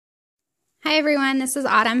Hi everyone, this is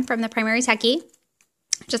Autumn from the Primary Techie.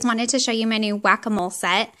 Just wanted to show you my new whack-a-mole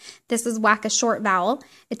set. This is whack a short vowel.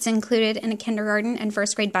 It's included in a kindergarten and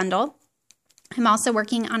first grade bundle. I'm also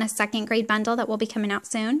working on a second grade bundle that will be coming out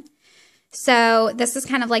soon. So this is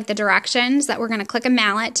kind of like the directions that we're going to click a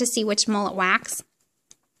mallet to see which mole it whacks.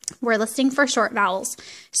 We're listing for short vowels.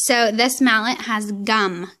 So this mallet has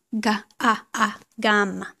gum,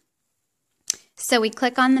 gum. So we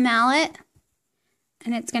click on the mallet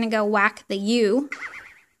and it's going to go whack the U.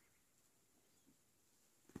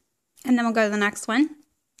 And then we'll go to the next one.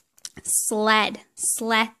 Sled,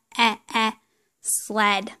 sled.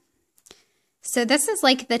 So this is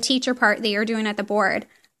like the teacher part that you're doing at the board,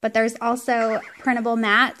 but there's also printable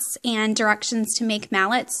mats and directions to make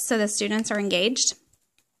mallets so the students are engaged.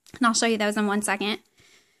 And I'll show you those in 1 second.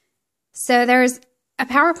 So there's a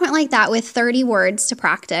PowerPoint like that with 30 words to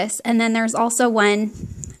practice. And then there's also one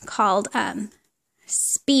called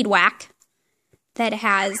Speed Whack that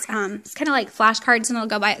has, it's kind of like flashcards and it'll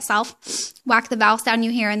go by itself. Whack the vowel sound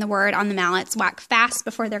you hear in the word on the mallets. Whack fast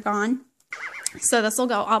before they're gone. So this will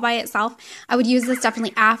go all by itself. I would use this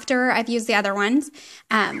definitely after I've used the other ones.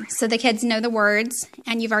 So the kids know the words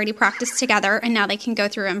and you've already practiced together and now they can go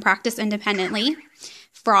through and practice independently.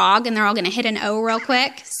 Frog, and they're all going to hit an O real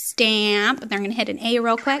quick. Stamp, and they're going to hit an A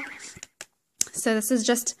real quick. So this is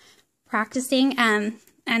just practicing.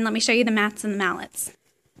 And let me show you the mats and the mallets.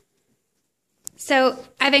 So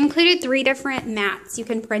I've included 3 different mats you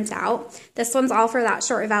can print out. This one's all for that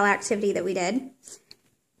short vowel activity that we did.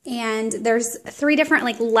 And there's 3 different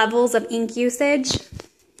like levels of ink usage.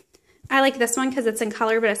 I like this one because it's in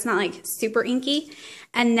color, but it's not like super inky.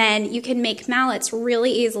 And then you can make mallets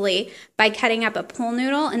really easily by cutting up a pool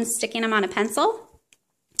noodle and sticking them on a pencil.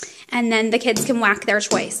 And then the kids can whack their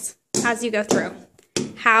choice as you go through.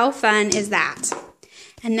 How fun is that?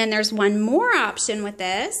 And then there's one more option with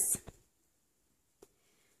this.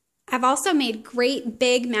 I've also made great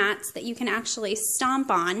big mats that you can actually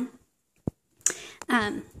stomp on.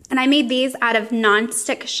 And I made these out of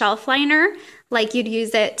non-stick shelf liner, like you'd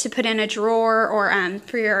use it to put in a drawer or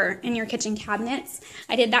for in your kitchen cabinets.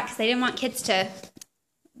 I did that because I didn't want kids to,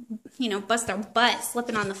 bust their butt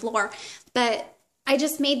slipping on the floor. But I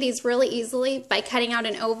just made these really easily by cutting out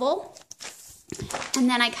an oval. And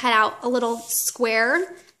then I cut out a little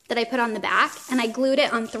square that I put on the back. And I glued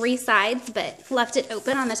it on 3 sides, but left it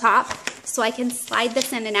open on the top so I can slide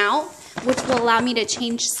this in and out, which will allow me to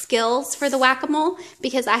change skills for the whack-a-mole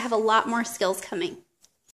because I have a lot more skills coming.